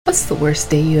What's the worst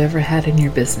day you ever had in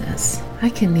your business? I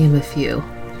can name a few.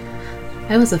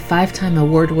 I was a 5-time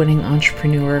award-winning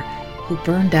entrepreneur who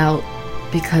burned out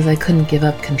because I couldn't give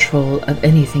up control of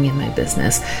anything in my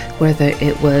business, whether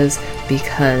it was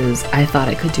because I thought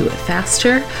I could do it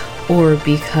faster or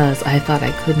because I thought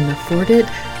I couldn't afford it.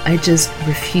 I just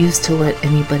refused to let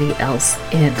anybody else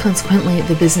in. Consequently,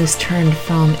 the business turned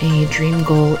from a dream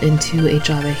goal into a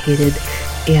job I hated,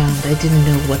 and I didn't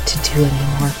know what to do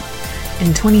anymore.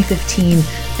 In 2015,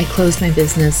 I closed my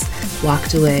business,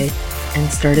 walked away,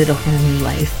 and started a whole new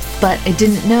life. But I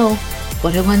didn't know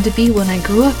what I wanted to be when I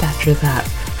grew up after that.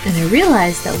 And I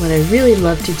realized that what I really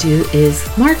love to do is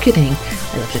marketing.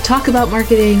 I love to talk about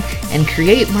marketing and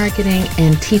create marketing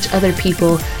and teach other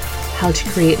people how to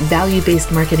create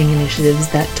value-based marketing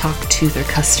initiatives that talk to their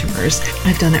customers.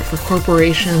 I've done it for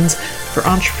corporations, for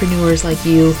entrepreneurs like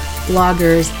you,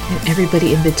 bloggers, and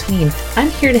everybody in between. I'm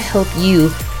here to help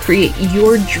you create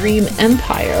your dream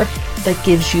empire that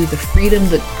gives you the freedom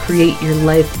to create your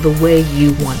life the way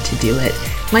you want to do it.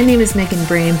 My name is Megan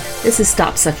Brame. This is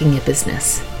Stop Sucking at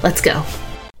Business. Let's go.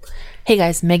 Hey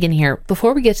guys, Megan here.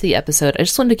 Before we get to the episode, I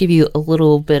just wanted to give you a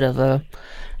little bit of a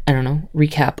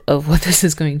recap of what this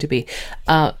is going to be.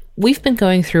 We've been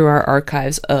going through our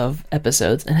archives of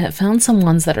episodes and have found some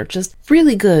ones that are just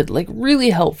really good, like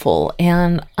really helpful.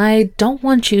 And I don't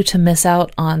want you to miss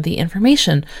out on the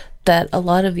information that a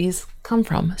lot of these come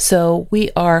from. So we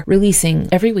are releasing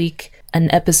every week an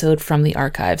episode from the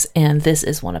archives, and this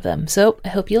is one of them. So I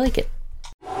hope you like it.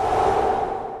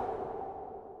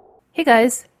 Hey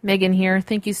guys, Megan here.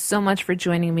 Thank you so much for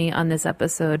joining me on this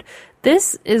episode.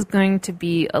 This is going to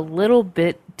be a little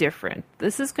bit different.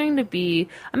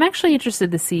 I'm actually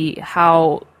interested to see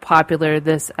how popular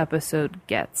this episode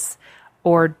gets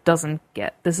or doesn't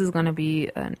get. This is going to be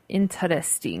an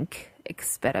interesting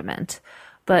experiment.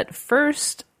 But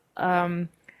first,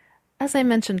 as I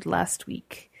mentioned last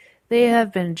week, they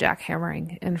have been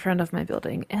jackhammering in front of my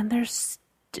building, and they're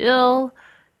still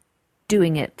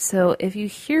doing it. So if you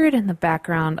hear it in the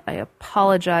background, I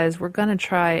apologize. We're going to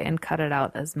try and cut it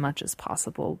out as much as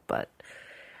possible, but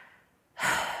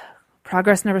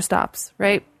progress never stops,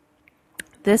 right?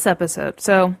 This episode,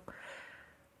 so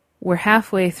we're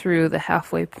halfway through the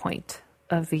halfway point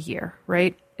of the year,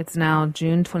 right? It's now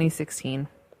June 2016.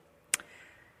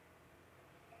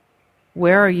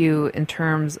 Where are you in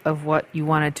terms of what you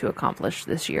wanted to accomplish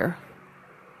this year?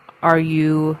 Are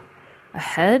you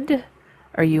ahead?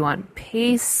 Are you on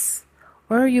pace?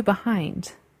 Or are you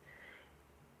behind?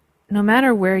 No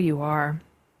matter where you are,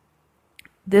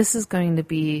 this is going to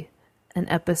be an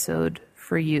episode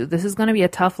for you. This is going to be a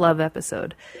tough love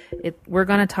episode. We're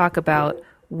going to talk about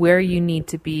where you need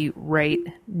to be right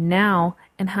now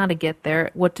and how to get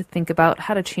there, what to think about,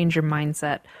 how to change your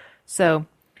mindset. So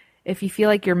if you feel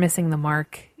like you're missing the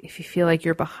mark, if you feel like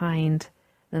you're behind,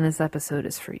 then this episode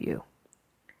is for you.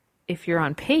 If you're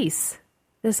on pace,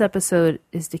 this episode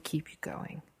is to keep you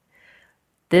going.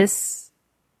 This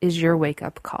is your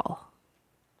wake-up call.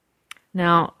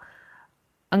 Now,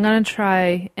 I'm going to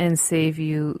try and save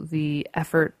you the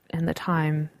effort and the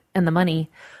time and the money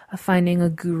of finding a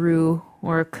guru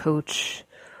or a coach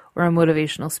or a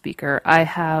motivational speaker. I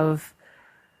have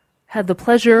had the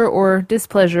pleasure or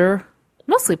displeasure,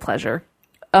 mostly pleasure,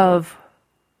 of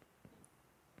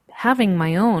having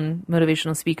my own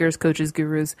motivational speakers, coaches,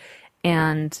 gurus,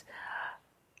 and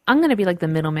I'm going to be like the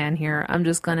middleman here. I'm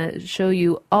just going to show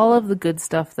you all of the good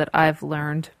stuff that I've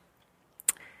learned.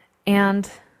 And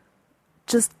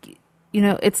just,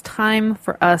 it's time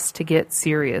for us to get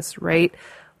serious, right?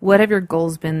 What have your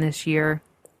goals been this year?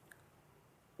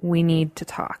 We need to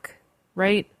talk,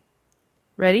 right?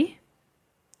 Ready?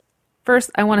 First,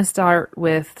 I want to start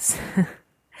with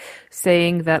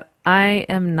saying that I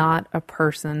am not a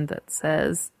person that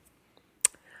says,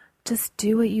 just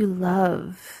do what you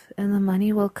love and the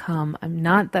money will come. I'm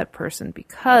not that person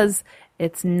because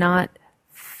it's not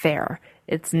fair.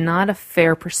 It's not a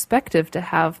fair perspective to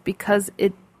have because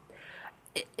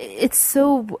it's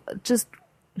so just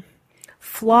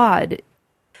flawed.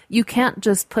 You can't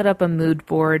just put up a mood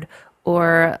board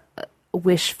or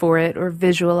wish for it or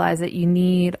visualize it. You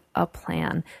need a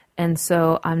plan. And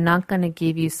so I'm not going to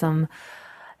give you some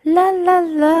la la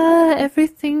la,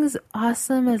 everything's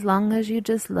awesome as long as you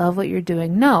just love what you're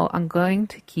doing. No, I'm going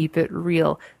to keep it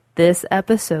real. This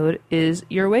episode is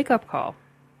your wake-up call.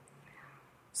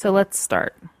 So let's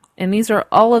start. And these are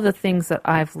all of the things that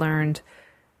I've learned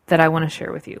that I want to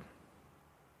share with you.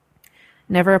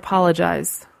 Never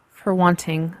apologize for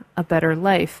wanting a better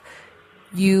life.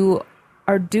 You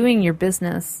are doing your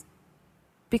business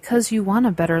because you want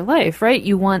a better life, right?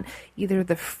 You want either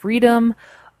the freedom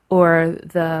or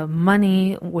the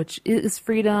money, which is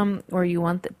freedom, or you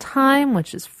want the time,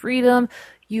 which is freedom.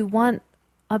 You want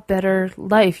a better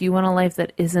life. You want a life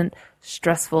that isn't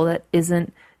stressful, that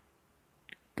isn't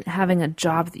having a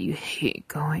job that you hate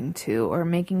going to, or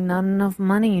making not enough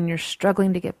money and you're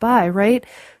struggling to get by, right?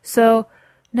 So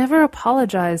never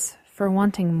apologize for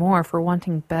wanting more, for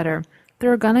wanting better.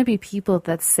 There are going to be people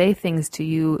that say things to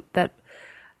you that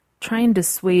try and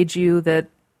dissuade you, that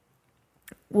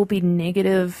will be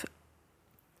negative,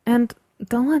 and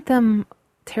don't let them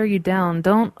tear you down.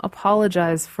 Don't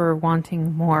apologize for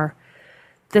wanting more.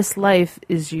 This life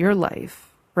is your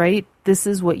life, right? This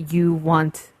is what you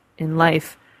want in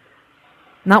life.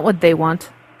 Not what they want.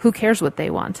 Who cares what they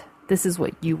want? This is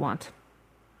what you want.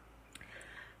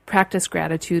 Practice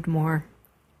gratitude more.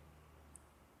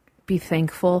 Be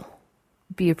thankful.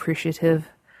 Be appreciative.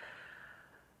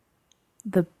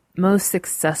 The most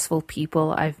successful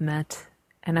people I've met,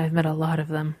 and I've met a lot of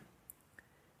them,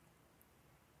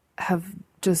 have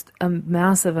just a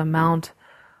massive amount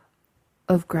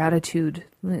of gratitude.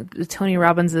 The Tony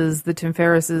Robbinses, the Tim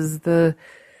Ferrisses, the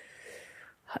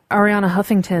Arianna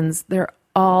Huffingtons,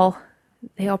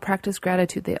 they all practice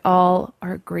gratitude. They all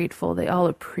are grateful. They all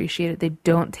appreciate it. They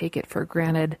don't take it for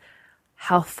granted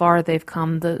how far they've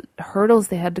come, the hurdles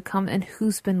they had to come, and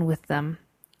who's been with them.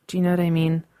 Do you know what I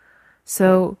mean?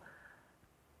 So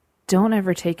don't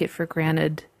ever take it for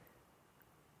granted,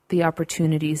 the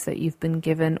opportunities that you've been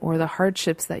given or the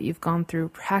hardships that you've gone through.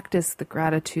 Practice the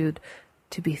gratitude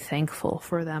to be thankful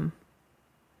for them.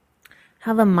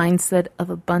 Have a mindset of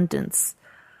abundance.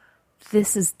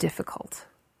 This is difficult.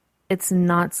 It's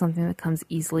not something that comes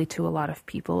easily to a lot of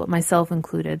people, myself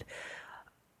included.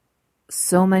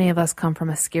 So many of us come from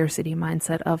a scarcity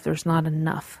mindset of there's not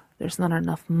enough. There's not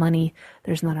enough money.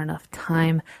 There's not enough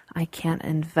time. I can't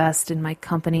invest in my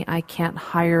company. I can't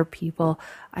hire people.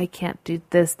 I can't do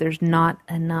this. There's not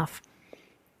enough.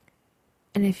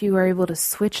 And if you are able to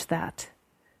switch that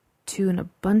to an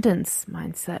abundance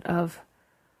mindset of,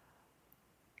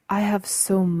 I have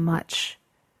so much.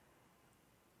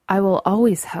 I will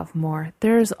always have more.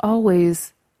 There's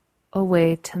always a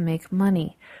way to make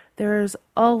money. There's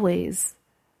always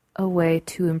a way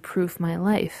to improve my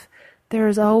life.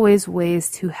 There's always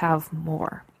ways to have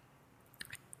more.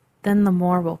 Then the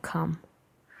more will come.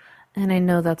 And I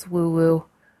know that's woo-woo,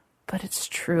 but it's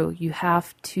true. You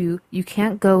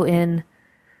can't go in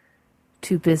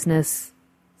to business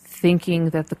thinking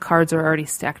that the cards are already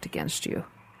stacked against you,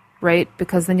 right?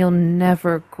 Because then you'll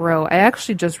never grow. I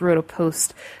actually just wrote a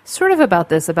post sort of about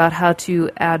this, about how to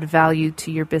add value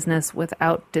to your business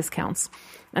without discounts.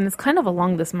 And it's kind of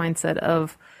along this mindset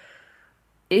of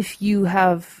if you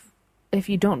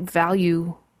don't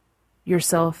value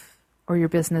yourself or your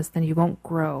business, then you won't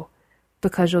grow,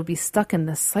 because you'll be stuck in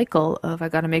this cycle of I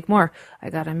got to make more, I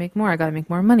got to make more, I got to make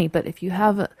more money. But if you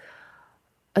have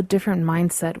a different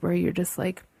mindset where you're just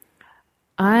like,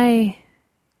 I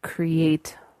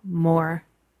create more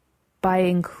by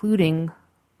including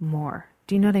more.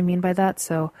 Do you know what I mean by that?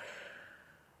 So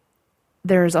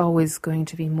there's always going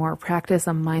to be more. Practice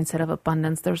a mindset of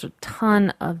abundance. There's a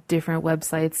ton of different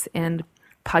websites and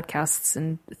podcasts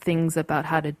and things about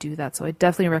how to do that. So I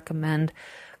definitely recommend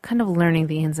kind of learning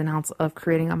the ins and outs of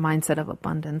creating a mindset of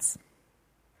abundance.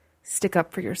 Stick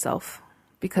up for yourself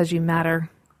because you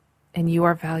matter and you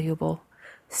are valuable.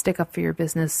 Stick up for your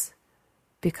business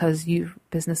because your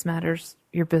business matters.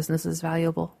 Your business is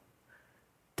valuable.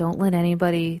 Don't let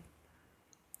anybody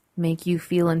make you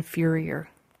feel inferior.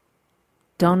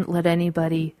 Don't let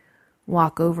anybody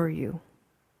walk over you.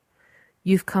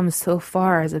 You've come so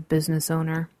far as a business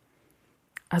owner,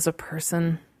 as a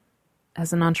person,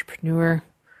 as an entrepreneur,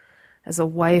 as a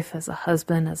wife, as a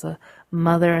husband, as a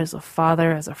mother, as a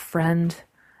father, as a friend,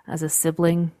 as a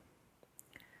sibling.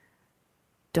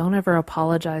 Don't ever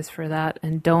apologize for that,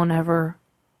 and don't ever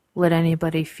let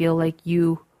anybody feel like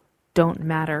you don't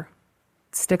matter.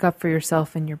 Stick up for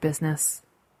yourself and your business.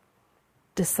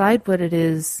 Decide what it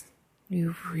is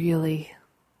you really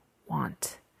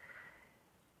want.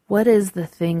 What is the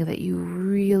thing that you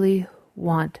really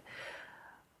want?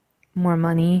 More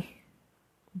money,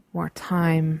 more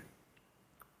time,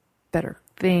 better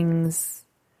things,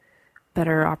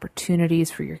 better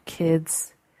opportunities for your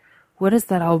kids. What does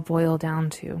that all boil down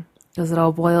to? Does it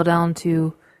all boil down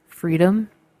to freedom?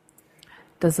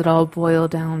 Does it all boil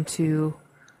down to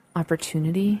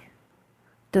opportunity?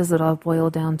 Does it all boil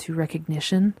down to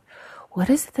recognition? What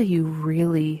is it that you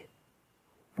really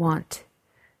want?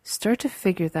 Start to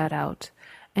figure that out.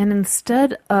 And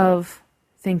instead of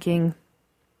thinking,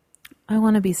 I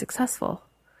want to be successful.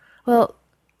 Well,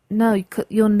 no,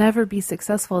 you'll never be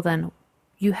successful then.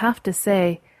 You have to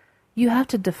say, You have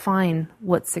to define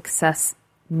what success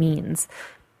means.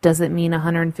 Does it mean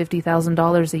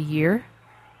 $150,000 a year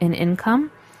in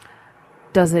income?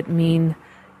 Does it mean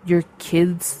your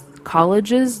kids'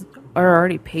 colleges are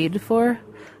already paid for?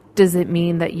 Does it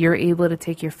mean that you're able to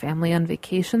take your family on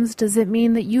vacations? Does it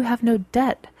mean that you have no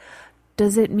debt?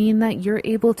 Does it mean that you're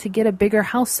able to get a bigger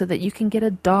house so that you can get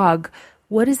a dog?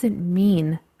 What does it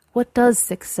mean? What does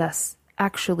success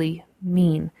actually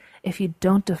mean? If you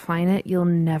don't define it, you'll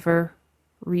never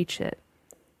reach it.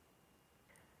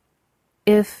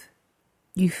 If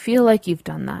you feel like you've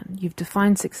done that, you've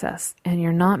defined success, and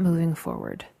you're not moving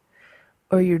forward,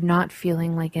 or you're not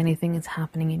feeling like anything is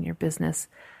happening in your business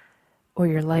or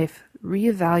your life,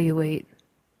 reevaluate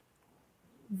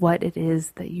what it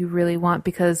is that you really want,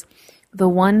 because the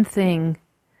one thing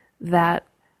that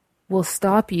will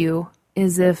stop you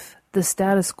is if the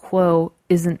status quo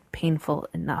isn't painful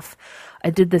enough. I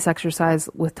did this exercise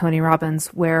with Tony Robbins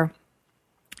where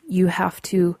you have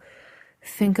to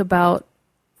think about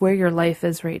where your life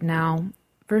is right now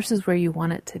versus where you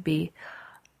want it to be.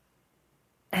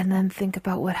 And then think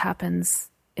about what happens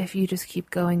if you just keep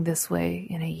going this way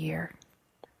in a year.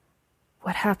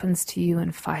 What happens to you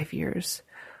in 5 years?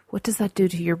 What does that do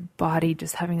to your body,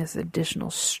 just having this additional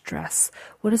stress?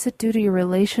 What does it do to your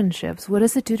relationships? What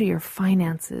does it do to your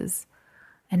finances?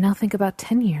 And now think about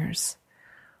 10 years.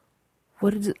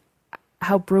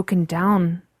 How broken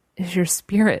down is your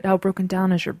spirit? How broken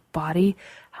down is your body?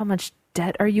 How much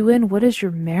debt are you in? What is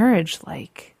your marriage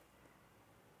like?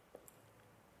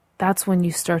 That's when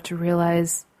you start to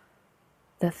realize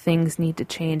that things need to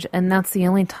change. And that's the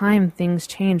only time things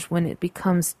change, when it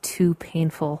becomes too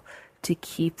painful to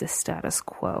keep the status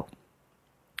quo.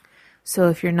 So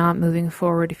if you're not moving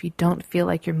forward, if you don't feel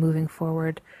like you're moving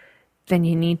forward, then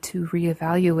you need to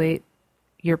reevaluate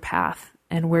your path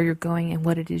and where you're going and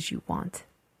what it is you want.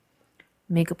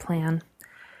 Make a plan.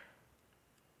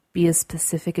 Be as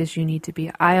specific as you need to be.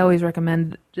 I always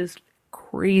recommend just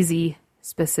crazy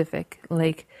specific.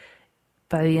 Like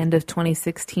by the end of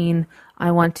 2016,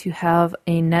 I want to have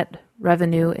a net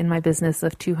revenue in my business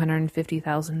of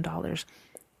 $250,000.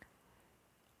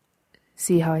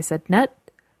 See how I said net?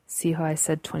 See how I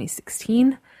said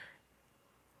 2016?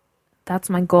 That's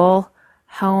my goal.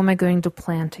 How am I going to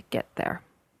plan to get there?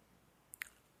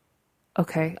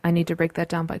 Okay, I need to break that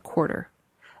down by quarter.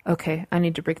 Okay, I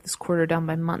need to break this quarter down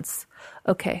by months.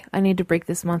 Okay, I need to break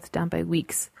this month down by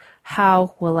weeks.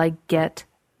 How will I get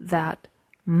that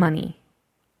money?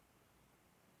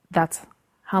 That's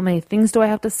how many things do I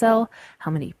have to sell?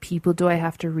 How many people do I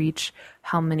have to reach?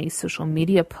 How many social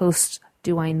media posts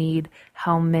do I need?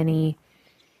 How many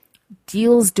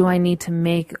deals do I need to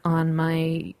make on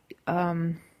my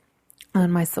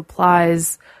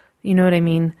supplies? You know what I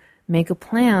mean? Make a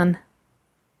plan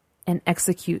and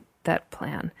execute that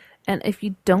plan. And if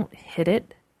you don't hit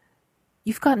it,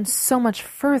 you've gotten so much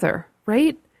further,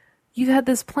 right? You've had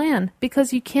this plan,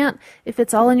 because you can't, if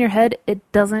it's all in your head, it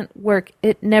doesn't work.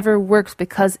 It never works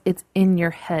because it's in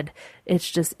your head. It's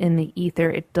just in the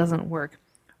ether. It doesn't work.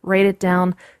 Write it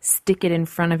down, stick it in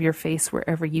front of your face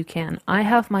wherever you can. I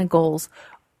have my goals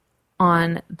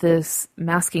on this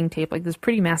masking tape, like this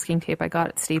pretty masking tape I got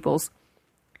at Staples.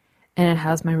 And it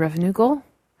has my revenue goal.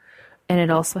 And it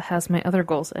also has my other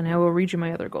goals. And I will read you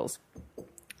my other goals.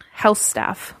 House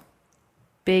staff.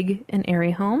 Big and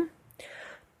airy home.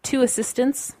 2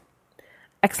 assistants.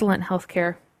 Excellent health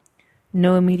care.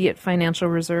 No immediate financial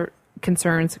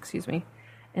concerns,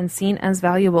 and seen as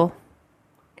valuable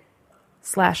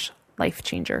 / life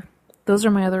changer. Those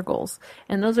are my other goals.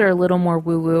 And those are a little more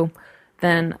woo-woo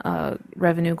than a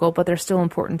revenue goal, but they're still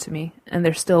important to me. And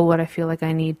they're still what I feel like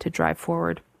I need to drive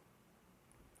forward.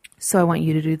 So I want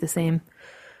you to do the same.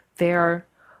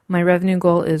 My revenue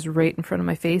goal is right in front of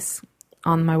my face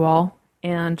on my wall.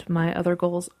 And my other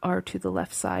goals are to the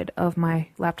left side of my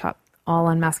laptop, all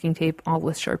on masking tape, all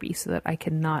with Sharpie, so that I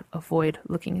cannot avoid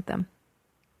looking at them.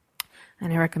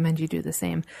 And I recommend you do the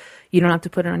same. You don't have to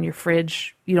put it on your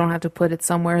fridge. You don't have to put it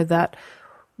somewhere that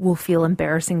will feel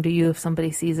embarrassing to you if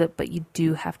somebody sees it, but you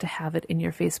do have to have it in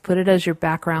your face. Put it as your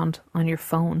background on your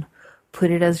phone.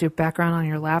 Put it as your background on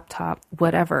your laptop,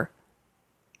 whatever.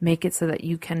 Make it so that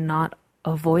you cannot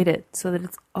avoid it, so that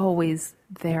it's always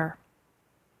there.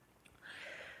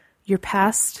 Your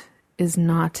past is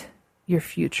not your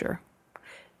future.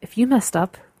 If you messed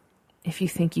up, if you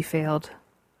think you failed,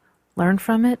 learn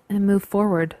from it and move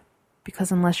forward,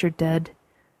 because unless you're dead,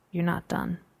 you're not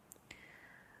done.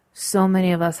 So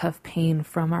many of us have pain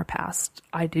from our past.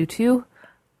 I do too.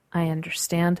 I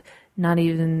understand. Not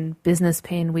even business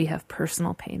pain. We have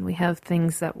personal pain. We have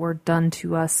things that were done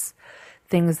to us,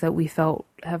 things that we felt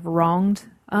have wronged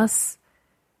us.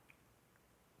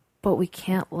 but we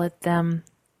can't let them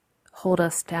hold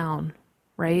us down,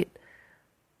 right?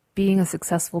 Being a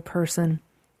successful person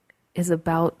is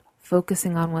about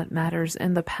focusing on what matters.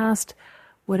 In the past,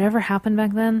 whatever happened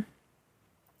back then,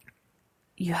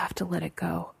 you have to let it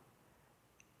go.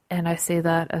 And I say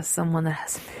that as someone that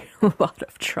has a lot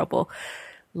of trouble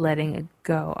letting it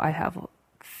go. I have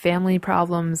family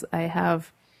problems, I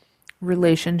have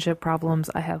relationship problems,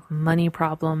 I have money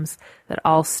problems that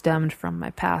all stemmed from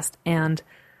my past, and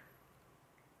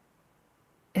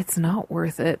it's not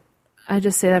worth it. I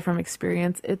just say that from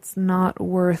experience. It's not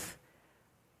worth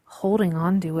holding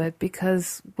on to it,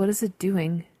 because what is it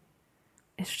doing?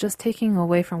 It's just taking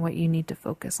away from what you need to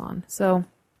focus on. So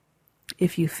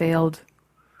if you failed,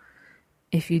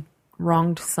 if you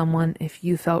wronged someone, if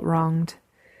you felt wronged,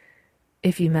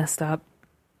 if you messed up,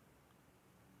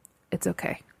 it's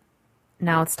okay.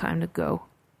 Now it's time to go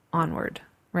onward,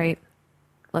 right?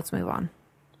 Let's move on.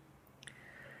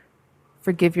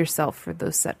 Forgive yourself for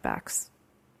those setbacks.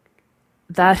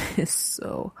 That is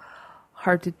so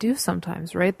hard to do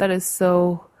sometimes, right? There's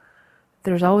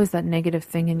always that negative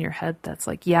thing in your head that's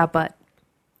like, yeah, but.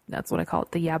 That's what I call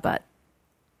it, the yeah, but.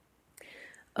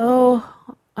 Oh,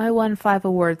 I won 5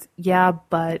 awards. Yeah,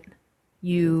 but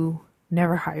you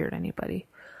never hired anybody.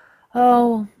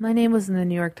 Oh, my name was in the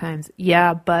New York Times.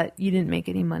 Yeah, but you didn't make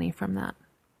any money from that.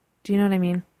 Do you know what I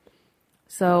mean?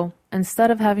 So instead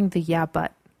of having the yeah,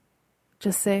 but,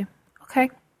 just say,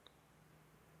 okay,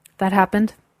 that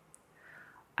happened.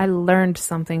 I learned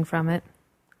something from it,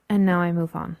 and now I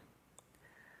move on.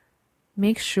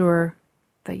 Make sure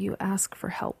that you ask for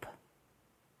help.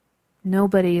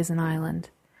 Nobody is an island.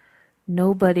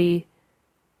 Nobody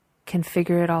can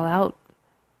figure it all out.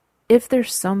 If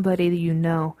there's somebody that you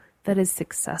know that is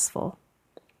successful,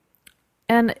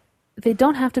 and they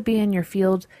don't have to be in your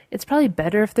field, it's probably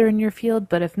better if they're in your field,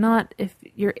 but if not, if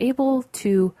you're able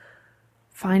to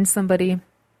find somebody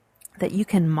that you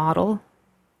can model,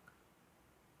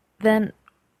 then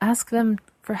ask them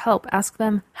for help. Ask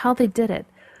them how they did it.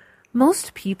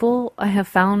 Most people I have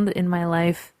found in my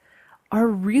life are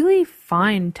really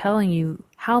fine telling you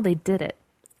how they did it,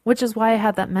 which is why I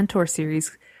had that mentor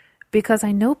series, because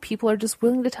I know people are just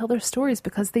willing to tell their stories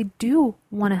because they do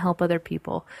want to help other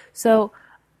people. So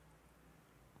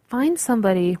find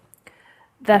somebody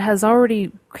that has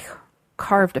already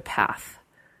carved a path,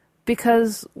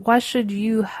 because why should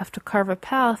you have to carve a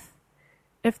path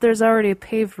if there's already a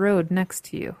paved road next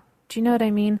to you? Do you know what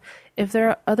I mean? If there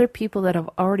are other people that have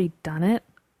already done it,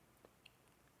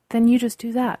 then you just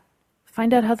do that.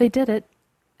 Find out how they did it,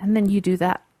 and then you do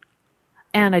that.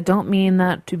 And I don't mean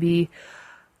that to be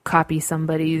copy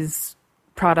somebody's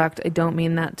product. I don't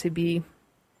mean that to be,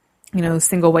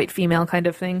 single white female kind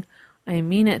of thing. I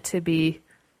mean it to be,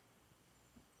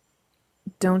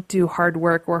 don't do hard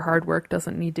work where hard work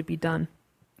doesn't need to be done.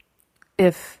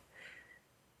 If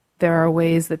there are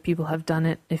ways that people have done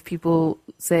it, if people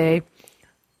say,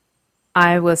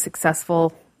 I was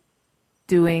successful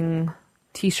doing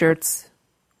t-shirts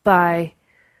by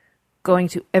going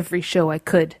to every show I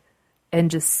could and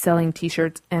just selling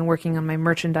t-shirts and working on my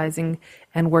merchandising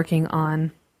and working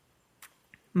on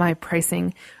my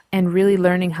pricing and really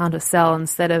learning how to sell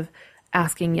instead of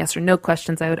asking yes or no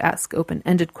questions, I would ask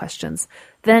open-ended questions.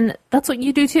 Then that's what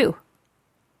you do too.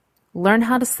 Learn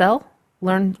how to sell,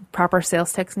 learn proper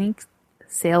sales techniques,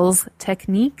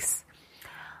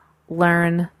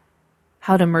 learn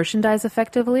how to merchandise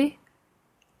effectively,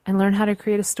 and learn how to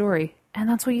create a story. And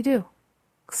that's what you do.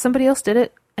 Somebody else did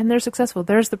it and they're successful.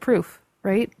 There's the proof,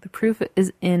 right? The proof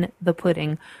is in the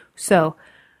pudding. So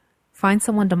find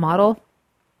someone to model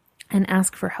and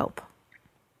ask for help.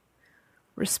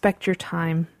 Respect your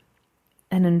time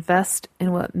and invest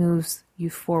in what moves you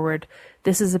forward.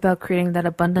 This is about creating that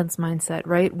abundance mindset,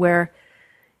 right? Where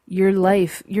your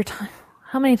life, your time.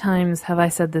 How many times have I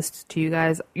said this to you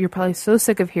guys? You're probably so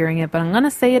sick of hearing it, but I'm going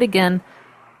to say it again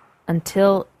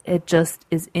until it just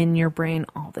is in your brain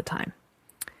all the time.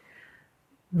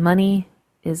 Money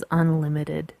is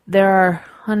unlimited. There are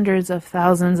hundreds of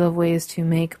thousands of ways to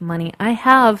make money. I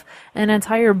have an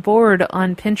entire board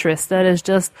on Pinterest that is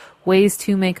just ways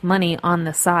to make money on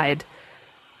the side.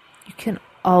 You can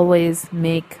always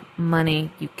make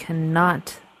money. You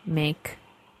cannot make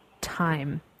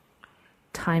time.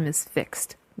 Time is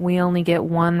fixed. We only get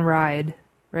one ride,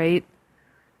 right?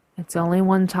 It's only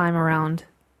one time around.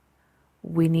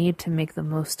 We need to make the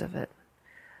most of it.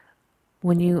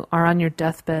 When you are on your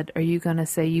deathbed, are you going to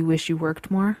say you wish you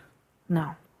worked more?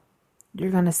 No.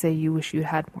 You're going to say you wish you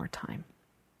had more time.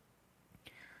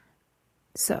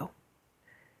 So,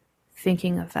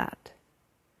 thinking of that,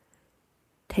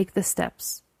 take the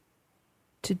steps.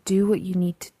 to do what you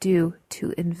need to do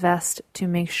to invest to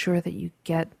make sure that you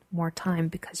get more time,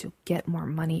 because you'll get more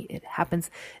money. It happens.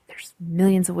 There's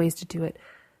millions of ways to do it.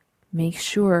 Make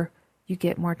sure you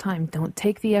get more time. Don't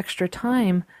take the extra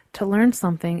time to learn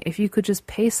something if you could just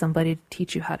pay somebody to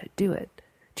teach you how to do it.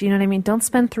 Do you know what I mean? Don't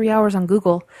spend 3 hours on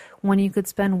Google when you could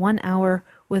spend 1 hour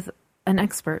with an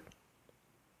expert.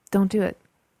 Don't do it.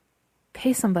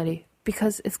 Pay somebody,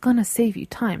 because it's going to save you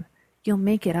time. You'll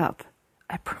make it up.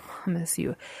 I promise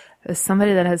you. As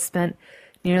somebody that has spent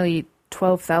nearly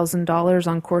 $12,000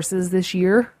 on courses this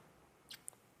year,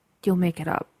 you'll make it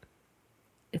up.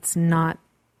 It's not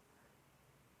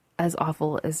as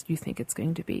awful as you think it's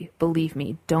going to be. Believe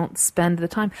me, don't spend the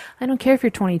time. I don't care if you're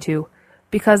 22,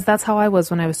 because that's how I was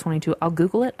when I was 22. I'll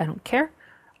Google it. I don't care.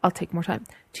 I'll take more time.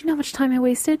 Do you know how much time I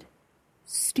wasted?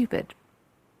 Stupid.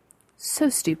 So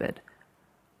stupid.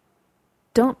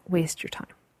 Don't waste your time.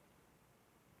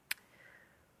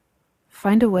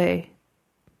 Find a way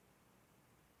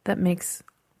that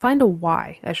find a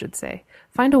why, I should say.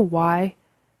 Find a why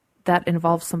that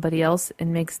involves somebody else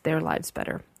and makes their lives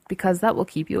better, because that will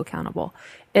keep you accountable.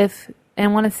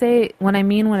 When I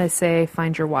say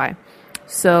find your why,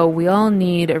 so we all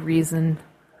need a reason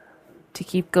to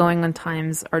keep going when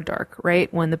times are dark,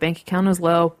 right? When the bank account is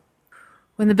low,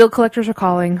 when the bill collectors are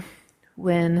calling,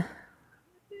 when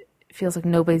it feels like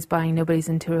nobody's buying, nobody's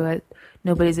into it,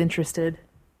 nobody's interested.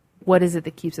 What is it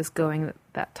that keeps us going at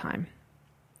that time?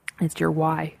 It's your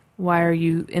why. Why are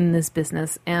you in this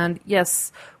business? And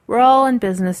yes, we're all in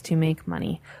business to make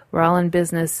money. We're all in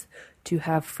business to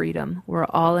have freedom. We're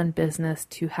all in business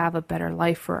to have a better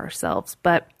life for ourselves.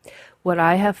 But what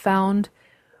I have found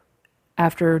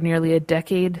after nearly a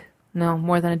decade, no,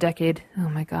 more than a decade, oh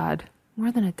my God,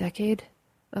 more than a decade,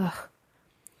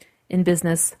 in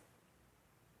business,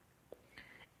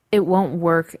 it won't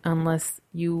work unless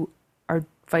you are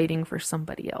fighting for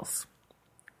somebody else,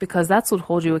 because that's what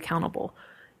holds you accountable.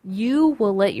 You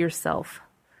will let yourself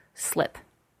slip.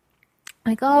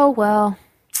 Like, oh, well,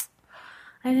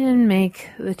 I didn't make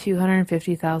the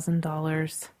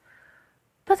 $250,000,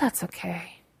 but that's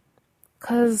okay,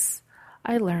 because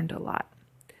I learned a lot.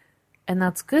 And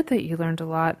that's good that you learned a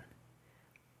lot,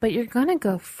 but you're going to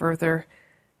go further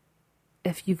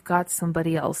if you've got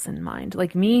somebody else in mind.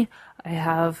 Like me, I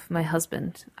have my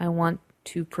husband. I want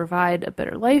to provide a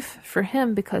better life for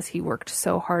him because he worked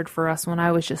so hard for us when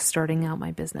I was just starting out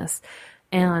my business.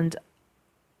 And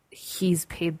he's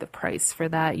paid the price for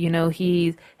that. You know,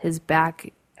 his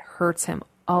back hurts him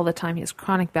all the time. He has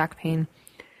chronic back pain.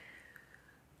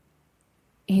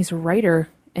 He's a writer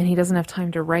and he doesn't have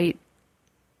time to write.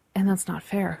 And that's not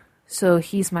fair. So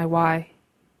he's my why.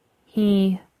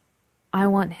 I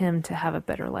want him to have a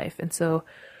better life. And so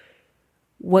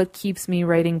what keeps me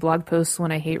writing blog posts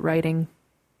when I hate writing?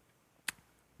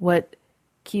 What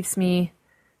keeps me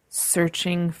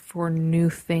searching for new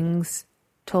things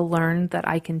to learn that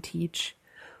I can teach?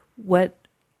 What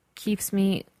keeps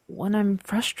me when I'm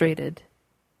frustrated?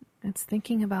 It's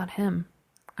thinking about him.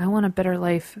 I want a better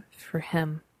life for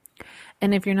him.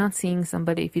 And if you're not seeing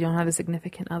somebody, if you don't have a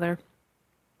significant other,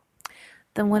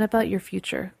 then what about your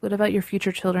future? What about your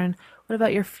future children? What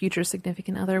about your future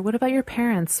significant other? What about your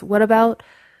parents? What about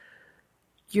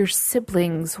your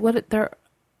siblings? There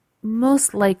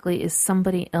most likely is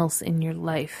somebody else in your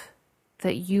life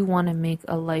that you want to make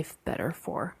a life better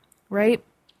for, right?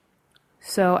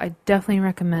 So I definitely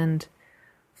recommend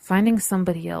finding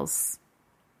somebody else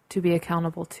to be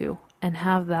accountable to and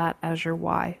have that as your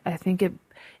why. I think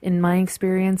in my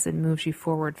experience, it moves you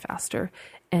forward faster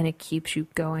and it keeps you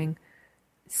going,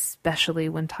 especially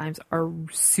when times are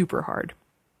super hard.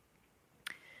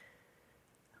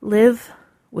 Live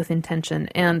with intention.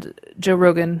 And Joe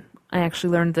Rogan, I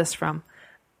actually learned this from.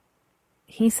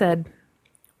 He said,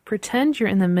 pretend you're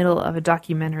in the middle of a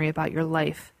documentary about your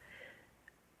life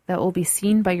that will be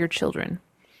seen by your children.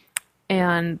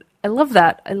 And I love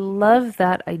that. I love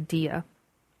that idea.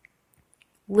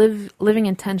 Living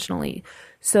intentionally.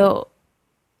 So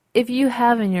if you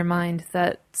have in your mind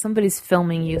that somebody's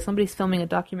filming you, somebody's filming a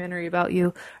documentary about you,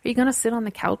 are you going to sit on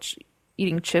the couch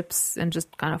eating chips and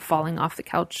just kind of falling off the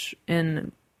couch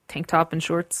in tank top and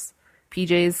shorts,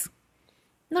 PJs?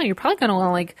 No, you're probably going to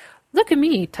want to look at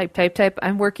me, type,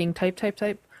 I'm working,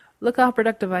 type. Look how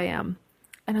productive I am.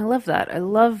 And I love that. I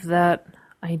love that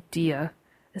idea,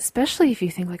 especially if you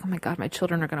think oh my God, my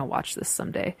children are going to watch this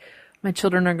someday. My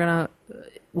children are going to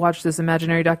watch this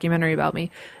imaginary documentary about me.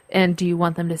 And do you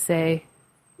want them to say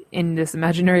in this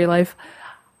imaginary life,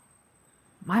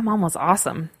 my mom was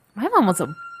awesome. My mom was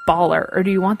a baller. Or do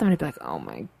you want them to be like, oh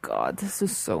my God, this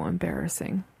is so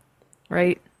embarrassing,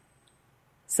 right?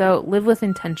 So live with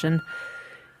intention.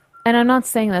 And I'm not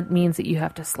saying that means that you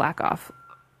have to slack off,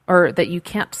 or that you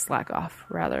can't slack off,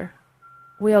 rather.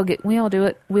 We all do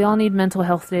it. We all need mental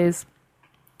health days.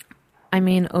 I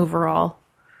mean, overall,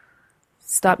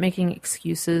 stop making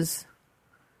excuses.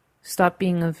 Stop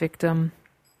being a victim.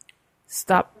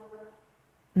 Stop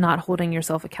not holding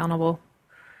yourself accountable.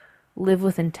 Live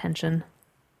with intention.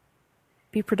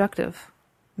 Be productive.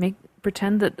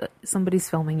 Pretend that somebody's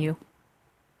filming you.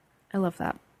 I love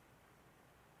that.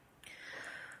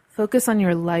 Focus on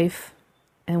your life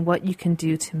and what you can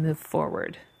do to move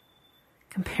forward.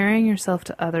 Comparing yourself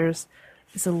to others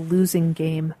is a losing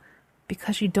game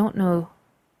because you don't know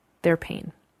their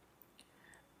pain.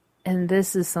 And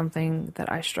this is something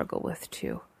that I struggle with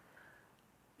too.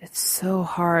 It's so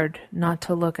hard not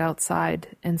to look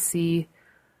outside and see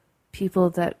people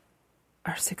that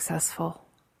are successful,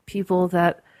 people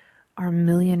that are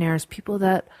millionaires, people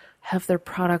that have their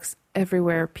products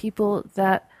everywhere, people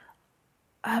that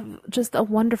have just a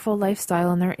wonderful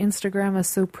lifestyle and their Instagram is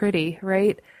so pretty,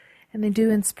 right? And they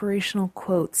do inspirational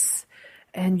quotes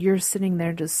and you're sitting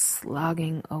there just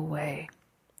slogging away,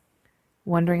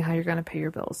 wondering how you're going to pay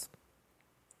your bills.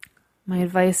 My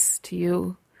advice to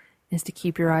you is to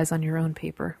keep your eyes on your own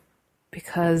paper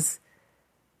because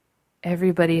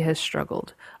everybody has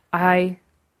struggled. I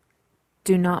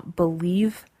do not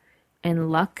believe in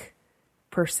luck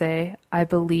per se. I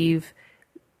believe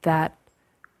that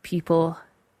people,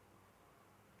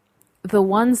 the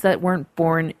ones that weren't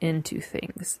born into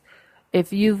things,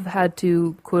 if you've had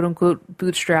to quote unquote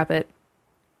bootstrap it,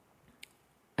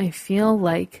 I feel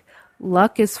like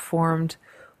luck is formed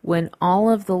when all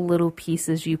of the little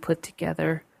pieces you put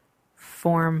together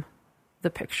form the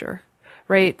picture,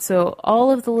 right? So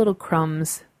all of the little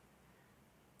crumbs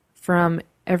from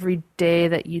every day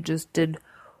that you just did,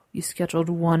 you scheduled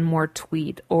one more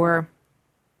tweet, or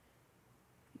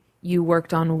you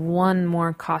worked on one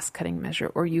more cost-cutting measure,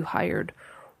 or you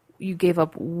gave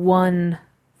up one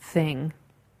thing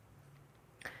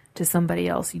to somebody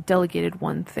else, you delegated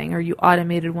one thing, or you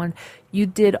automated one, you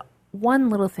did one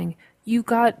little thing, you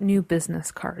got new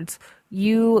business cards,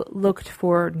 you looked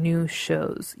for new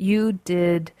shows, you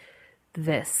did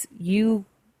this, you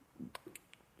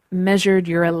measured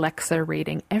your Alexa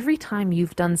rating. Every time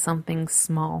you've done something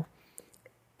small,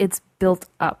 it's built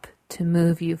up to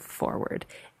move you forward.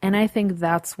 And I think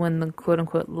that's when the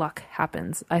quote-unquote luck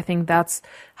happens. I think that's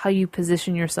how you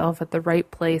position yourself at the right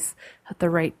place at the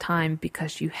right time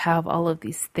because you have all of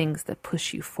these things that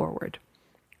push you forward.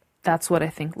 That's what I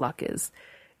think luck is.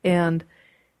 And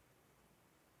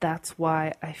that's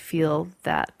why I feel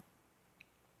that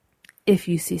if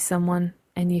you see someone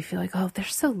and you feel like, oh, they're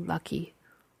so lucky,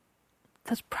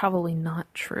 that's probably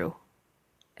not true.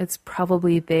 It's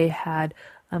probably they had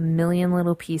a million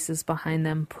little pieces behind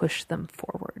them push them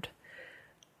forward.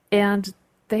 And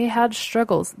they had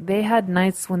struggles. They had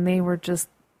nights when they were just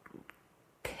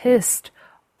pissed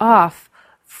off,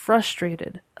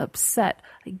 frustrated, upset.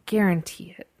 I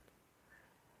guarantee it.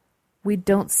 We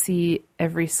don't see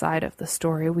every side of the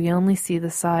story. We only see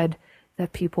the side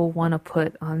that people want to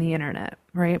put on the internet,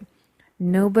 right?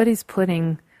 Nobody's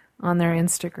putting on their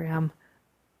Instagram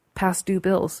past due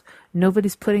bills.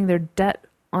 Nobody's putting their debt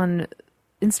on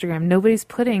Instagram. Nobody's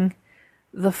putting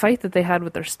the fight that they had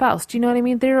with their spouse. Do you know what I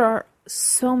mean? There are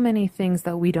so many things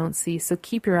that we don't see. So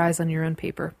keep your eyes on your own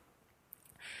paper.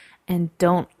 And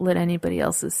don't let anybody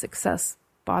else's success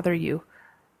bother you.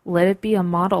 Let it be a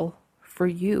model for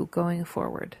you going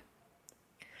forward.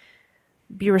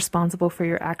 Be responsible for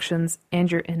your actions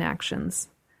and your inactions.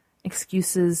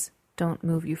 Excuses don't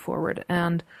move you forward.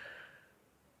 And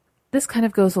this kind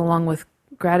of goes along with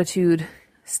gratitude,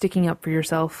 sticking up for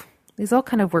yourself. These all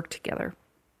kind of work together.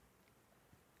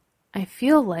 I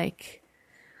feel like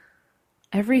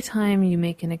every time you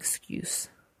make an excuse,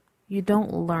 you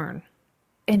don't learn.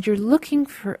 And you're looking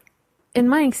for, in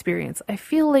my experience, I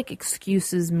feel like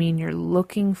excuses mean you're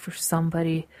looking for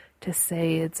somebody to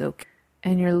say it's okay.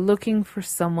 And you're looking for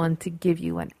someone to give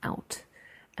you an out.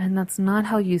 And that's not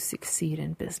how you succeed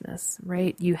in business,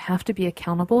 right? You have to be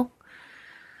accountable.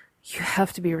 You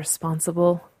have to be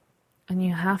responsible. And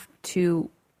you have to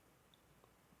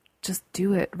just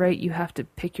do it, right? You have to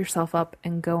pick yourself up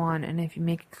and go on. And if you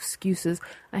make excuses,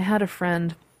 I had a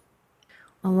friend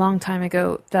a long time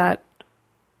ago that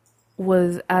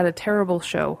was at a terrible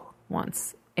show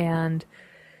once. And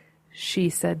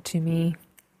she said to me,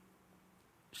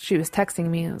 she was texting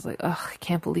me and I was like, oh, I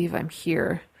can't believe I'm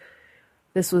here.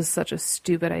 This was such a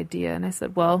stupid idea. And I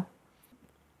said, well,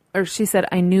 or she said,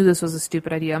 I knew this was a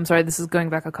stupid idea. I'm sorry, this is going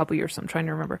back a couple years, so I'm trying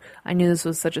to remember. I knew this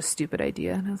was such a stupid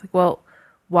idea. And I was like, well,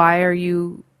 why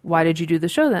did you do the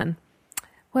show then?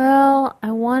 Well,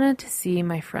 I wanted to see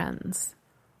my friends.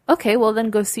 Okay, well then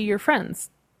go see your friends.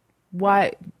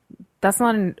 Why? That's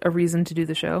not a reason to do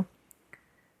the show.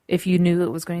 If you knew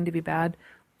it was going to be bad.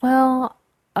 Well,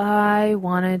 I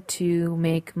wanted to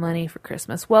make money for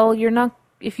Christmas. Well, you're not,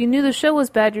 if you knew the show was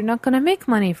bad, you're not going to make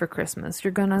money for Christmas.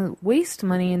 You're going to waste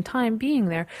money and time being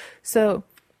there. So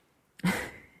it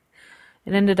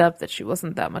ended up that she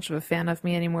wasn't that much of a fan of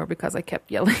me anymore because I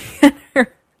kept yelling at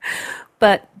her.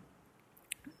 But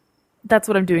that's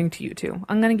what I'm doing to you too.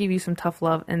 I'm going to give you some tough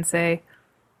love and say,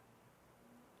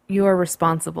 you are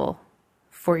responsible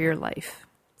for your life.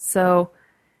 So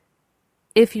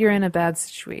if you're in a bad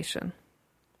situation,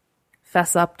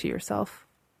 fess up to yourself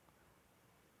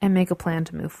and make a plan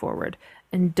to move forward.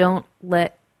 And don't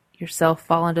let yourself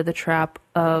fall into the trap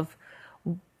of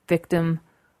victim,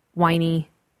 whiny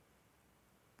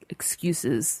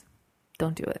excuses.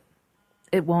 Don't do it.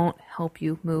 It won't help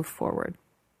you move forward.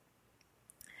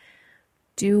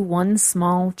 Do one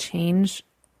small change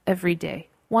every day.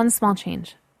 One small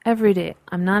change every day.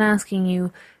 I'm not asking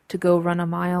you to go run a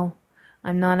mile.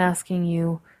 I'm not asking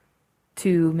you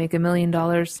to make $1 million.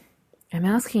 I'm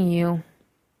asking you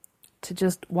to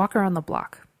just walk around the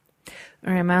block.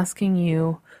 Or I'm asking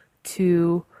you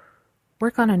to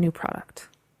work on a new product.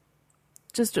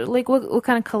 Just like what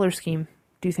kind of color scheme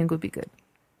do you think would be good?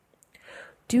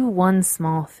 Do one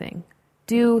small thing.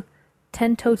 Do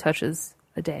 10 toe touches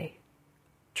a day.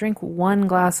 Drink 1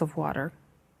 glass of water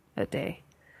a day.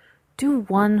 Do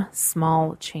one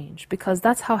small change, because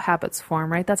that's how habits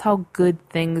form, right? That's how good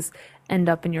things end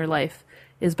up in your life,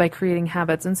 is by creating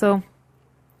habits. And so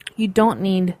you don't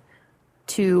need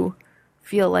to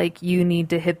feel like you need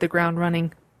to hit the ground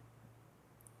running.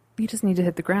 You just need to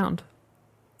hit the ground.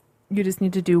 You just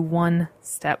need to do one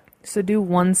step. So do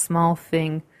one small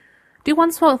thing. Do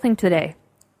one small thing today.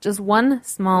 Just one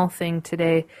small thing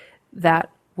today that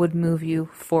would move you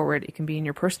forward. It can be in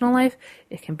your personal life.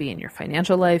 It can be in your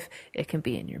financial life. It can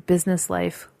be in your business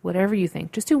life. Whatever you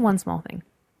think. Just do one small thing.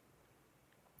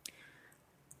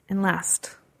 And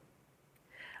last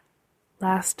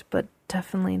but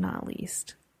definitely not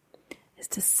least, is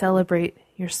to celebrate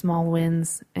your small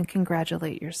wins and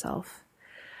congratulate yourself.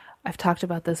 I've talked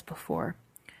about this before,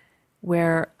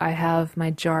 where I have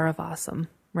my jar of awesome,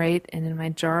 right? And in my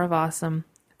jar of awesome,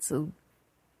 it's a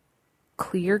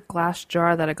clear glass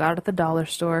jar that I got at the dollar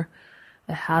store.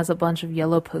 It has a bunch of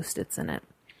yellow Post-its in it.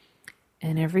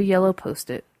 And every yellow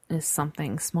Post-it is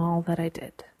something small that I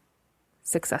did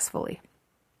successfully.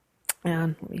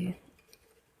 And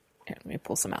let me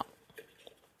pull some out.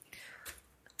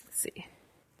 Let's see.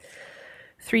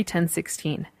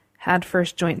 3/10/16. Had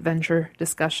first joint venture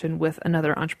discussion with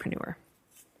another entrepreneur.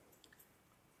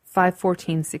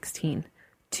 5/14/16.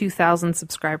 2,000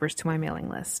 subscribers to my mailing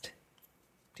list.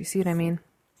 Do you see what I mean?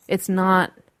 It's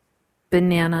not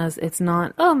bananas. It's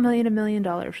not, $1 million.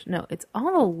 No, it's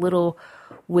all the little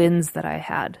wins that I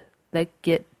had that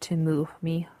get to move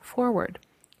me forward.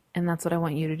 And that's what I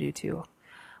want you to do too.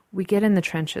 We get in the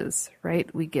trenches,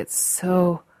 right? We get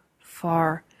so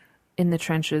far in the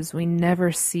trenches. We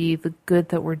never see the good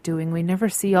that we're doing. We never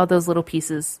see all those little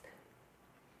pieces.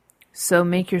 So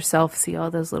make yourself see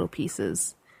all those little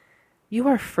pieces. You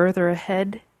are further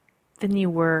ahead than you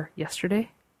were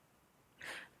yesterday,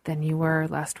 than you were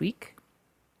last week,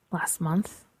 last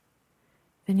month,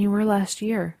 than you were last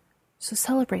year. So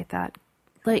celebrate that.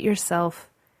 Let yourself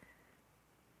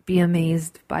be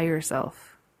amazed by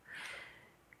yourself.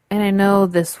 And I know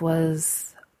this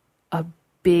was a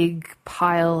big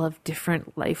pile of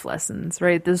different life lessons,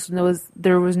 right?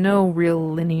 There was no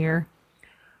real linear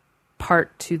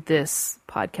part to this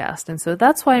podcast. And so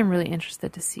that's why I'm really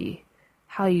interested to see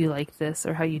how you liked this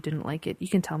or how you didn't like it. You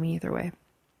can tell me either way.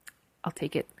 I'll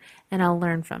take it and I'll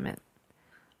learn from it.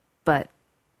 But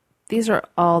these are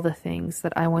all the things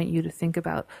that I want you to think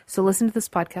about. So listen to this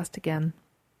podcast again.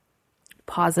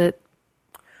 Pause it.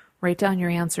 Write down your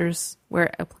answers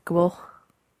where applicable.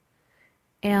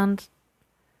 And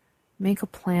make a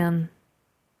plan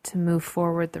to move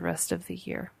forward the rest of the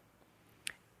year.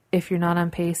 If you're not on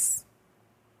pace,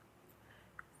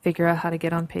 figure out how to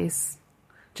get on pace.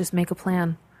 Just make a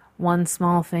plan. One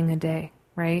small thing a day,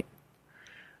 right?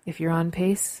 If you're on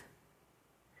pace,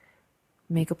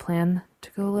 make a plan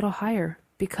to go a little higher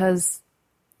because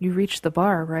you reached the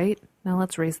bar, right? Now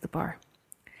let's raise the bar.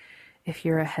 If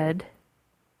you're ahead,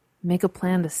 make a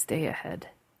plan to stay ahead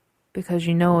because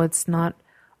you know it's not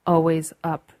always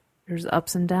up. There's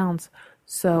ups and downs.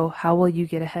 So how will you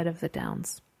get ahead of the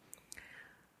downs?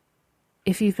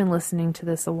 If you've been listening to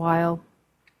this a while,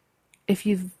 if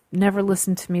you've never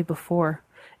listened to me before,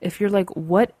 if you're like,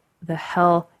 what the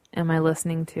hell am I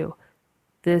listening to?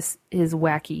 This is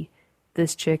wacky.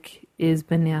 This chick is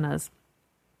bananas.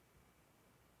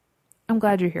 I'm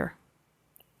glad you're here.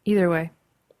 Either way.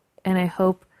 And I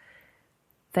hope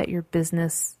that your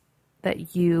business,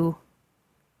 that your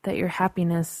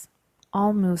happiness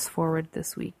all moves forward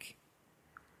this week.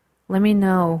 Let me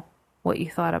know what you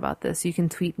thought about this. You can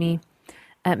tweet me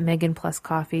at Megan Plus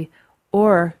Coffee,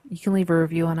 or you can leave a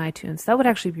review on iTunes. That would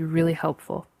actually be really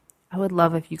helpful. I would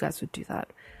love if you guys would do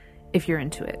that, if you're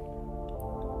into it.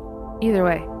 Either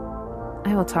way,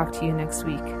 I will talk to you next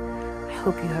week. I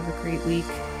hope you have a great week.